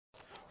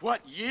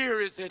What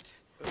year is it?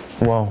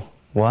 Whoa,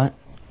 what?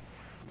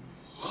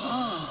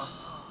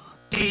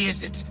 Day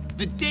is it?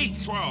 The date!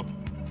 12th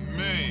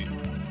May,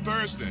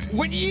 Thursday.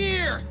 What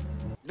year?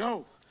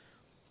 No.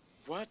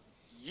 What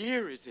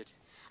year is it?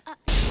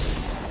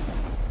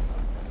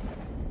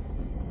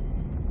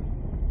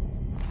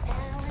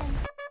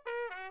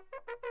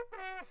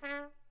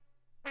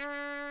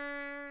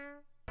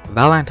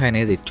 Valentine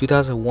is a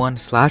 2001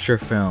 slasher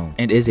film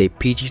and is a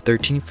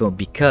PG-13 film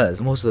because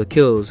most of the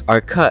kills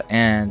are cut,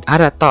 and I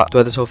had a thought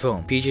throughout this whole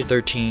film.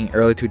 PG-13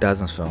 early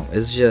 2000s film.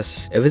 It's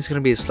just, if it's gonna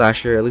be a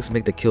slasher, at least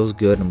make the kills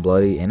good and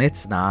bloody, and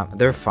it's not.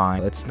 They're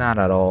fine. It's not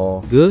at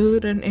all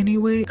good in any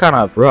way. Kind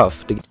of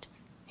rough.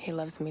 He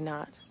loves me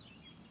not.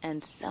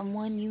 And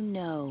someone you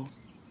know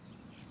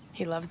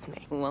He loves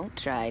me. won't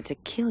try to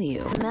kill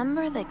you.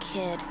 Remember the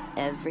kid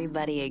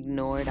everybody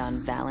ignored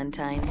on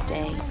Valentine's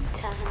Day?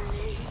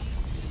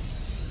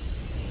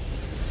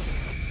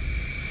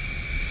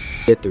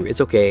 Get through. It's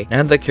okay. None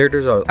of the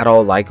characters are at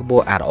all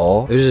likable at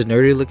all. There's a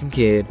nerdy looking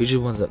kid who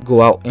just wants to go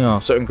out, you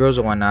know, certain girls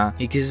and whatnot.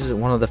 He kisses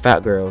one of the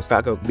fat girls.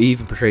 Fat girl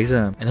even portrays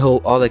him, and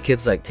all the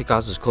kids like take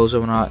off his clothes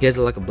and whatnot. He has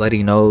like a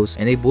bloody nose,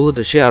 and they bullied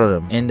the shit out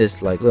of him in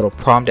this like little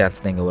prom dance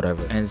thing or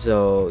whatever. And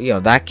so, you know,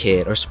 that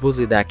kid, or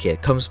supposedly that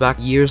kid, comes back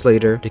years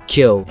later to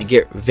kill and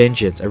get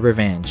vengeance or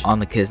revenge on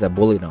the kids that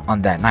bullied him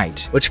on that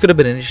night, which could have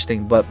been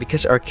interesting. But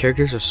because our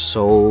characters are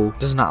so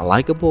just not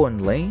likable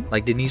and lame,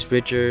 like Denise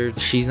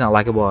Richards, she's not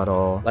likable at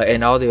all. Like,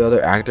 and all the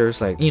other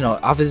actors, like, you know,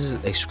 obviously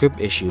it's a script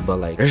issue, but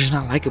like they're just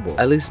not likable.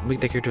 At least make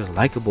the characters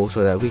likable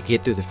so that we can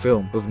get through the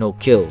film with no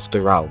kills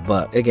throughout.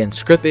 But again,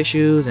 script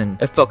issues,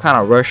 and it felt kind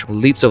of rushed.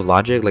 Leaps of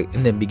logic, like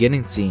in the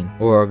beginning scene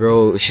where a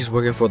girl, she's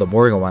working for the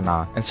morgue and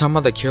whatnot, and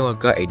somehow the killer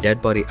got a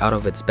dead body out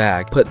of its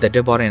bag, put the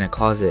dead body in a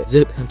closet,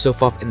 zipped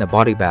himself up in the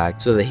body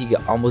bag so that he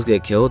could almost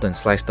get killed and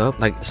sliced up.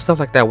 Like stuff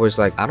like that where it's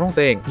like, I don't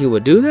think he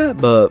would do that,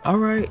 but all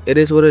right, it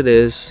is what it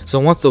is. So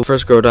once the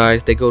first girl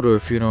dies, they go to a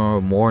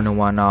funeral, mourn and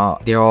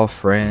whatnot. They're all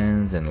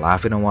friends and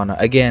laughing and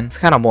whatnot. Again, it's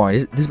kind of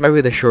boring. This might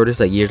be the shortest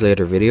like years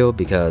later video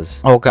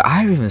because, oh god,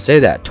 I didn't even say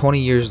that 20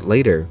 years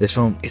later this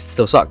film, it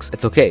still sucks.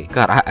 It's okay.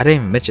 God, I didn't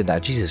even mention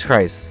that. Jesus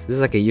Christ, this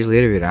is like a years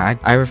later video.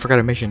 I even forgot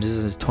to mention this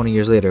is 20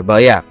 years later.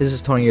 But yeah, this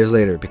is 20 years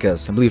later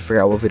because I completely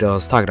forgot what video I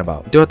was talking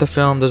about. Throughout the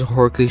film, there's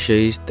horror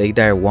cliches. They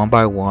die one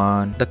by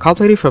one. The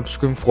cop lady from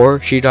Scream 4,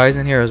 she dies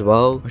in here as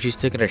well when she's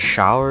taking a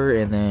shower,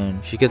 and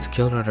then she gets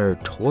killed in her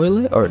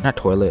toilet, or not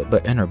toilet,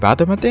 but in her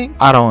bathroom, I think.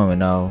 I don't even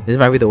know. This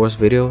might be the worst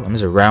video. I'm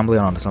just rambling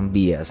on some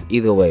BS.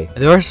 Either way,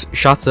 there are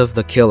shots of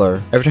the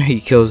killer every time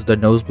he kills the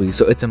nosebleed,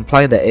 so it's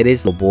implied that it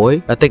is the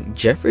boy. I think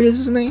Jeffrey is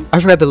his name. I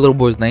forgot the little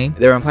boy's name.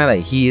 They're implying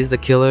that he is the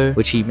killer,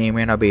 which he may or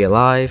may not be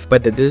alive,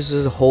 but this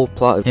is a whole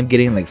plot of him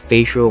getting like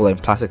facial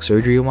and plastic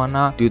surgery and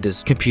whatnot through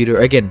this computer.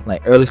 Again,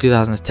 like early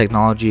 2000s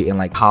technology and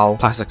like how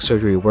plastic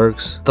surgery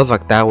works, stuff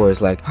like that, where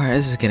it's like, all right,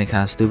 this is getting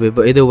kind of stupid.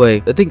 But either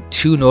way, I think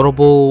two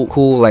notable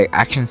cool like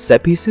action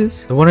set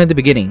pieces. The one in the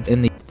beginning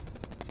in the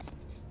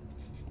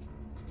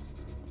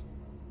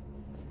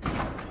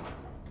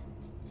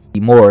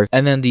morgue,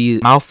 and then the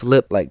mouth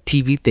flip like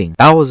TV thing.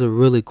 That was a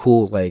really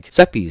cool like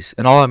set piece,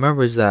 and all I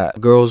remember is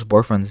that girl's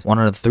boyfriend's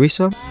wanted a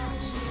threesome.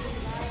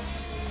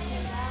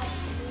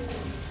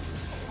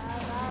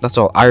 That's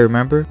all I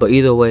remember. But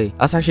either way,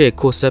 that's actually a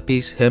cool set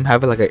piece. Him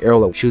having like an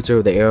arrow that shoots her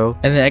with the arrow.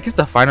 And then I guess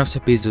the final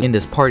set piece is in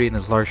this party in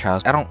this large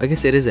house. I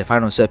guess it is a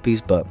final set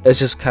piece, but it's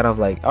just kind of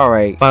like, all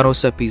right, final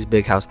set piece,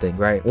 big house thing,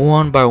 right?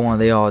 One by one,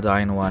 they all die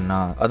and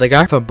whatnot. The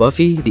guy from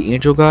Buffy, the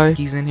angel guy,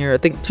 he's in here. I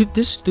think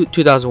this is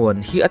 2001.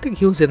 I think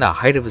he was in the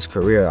height of his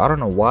career. I don't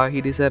know why he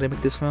decided to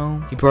make this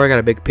film. He probably got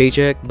a big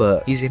paycheck,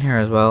 but he's in here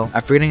as well.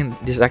 I'm forgetting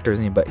this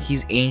actor's name, but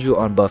he's Angel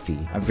on Buffy.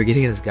 I'm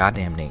forgetting his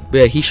goddamn name. But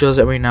yeah, he shows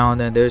up every now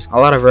and then. There's a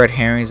lot of red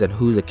herrings and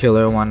who's the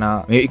killer and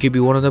whatnot. Maybe it could be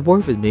one of the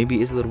boyfriends.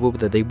 Maybe it's a little boy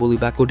that they bully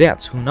back go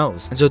dance. Who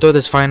knows? And so through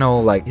this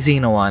final like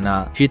scene and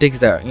whatnot, she thinks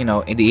that, you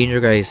know, the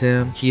angel guy is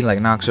him. He like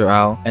knocks her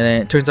out, and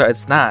then it turns out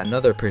it's not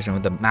another person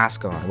with the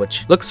mask on,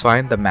 which looks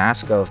fine. The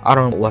mask of, I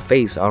don't know what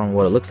face, I don't know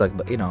what it looks like,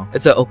 but you know,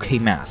 it's an okay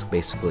mask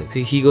basically.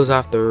 So he goes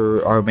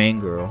after our main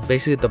girl,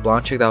 basically the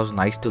blonde chick that was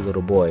nice to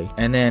little boy,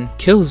 and then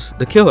kills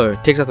the killer,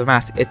 takes off the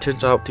mask. It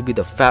turns out to be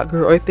the fat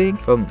girl, I think,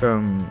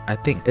 from I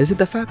think, is it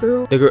the fat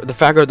girl? The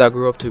fat girl that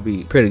grew up to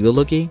be pretty good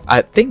looking.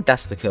 I think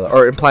that's the killer,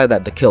 or imply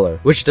that the killer,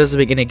 which doesn't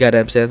make any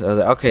goddamn sense. I was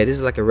like, okay, this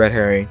is like a red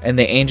herring. And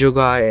the angel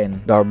guy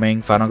and our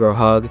main final girl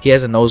hug, he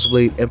has a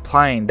nosebleed,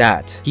 implying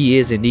that he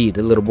is indeed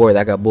the little boy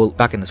that got bullied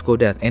back in the school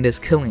dance and is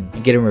killing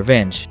and getting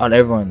revenge on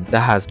everyone that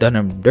has done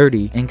him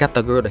dirty, and got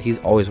the girl that he's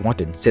always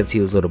wanted since he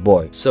was a little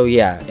boy. So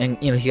yeah, and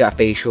you know, he got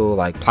facial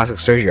like plastic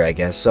surgery, I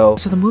guess. So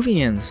the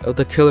movie ends of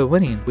the killer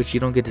winning, which you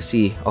don't get to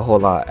see a whole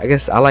lot. I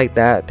guess I like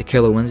that the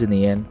killer wins in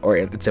the end, or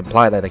it's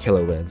implied that the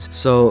killer wins.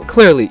 So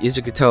clearly, as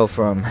you could tell from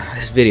from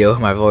this video,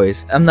 my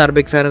voice. I'm not a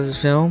big fan of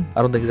this film.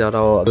 I don't think it's at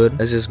all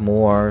good. It's just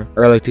more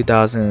early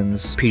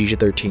 2000s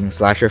PG-13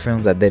 slasher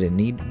films that didn't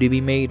need to be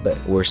made, but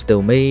were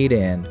still made.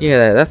 And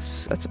yeah,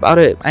 that's about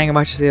it. I ain't got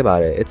much to say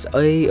about it. It's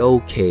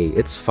okay.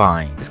 It's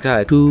fine. It's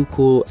got 2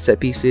 cool set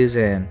pieces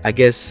and I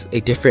guess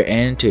a different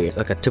end to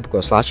like a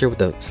typical slasher with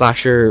the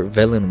slasher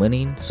villain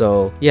winning.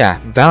 So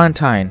yeah,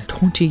 Valentine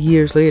 20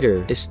 years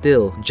later is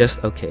still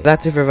just okay.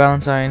 That's it for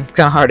Valentine.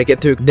 Kind of hard to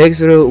get through. Next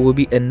video will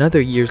be another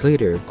years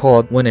later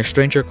called When a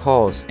Stranger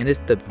Calls, and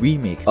it's the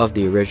remake of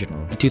the original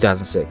in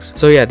 2006.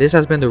 So yeah, this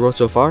has been the road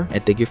so far,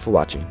 and thank you for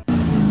watching.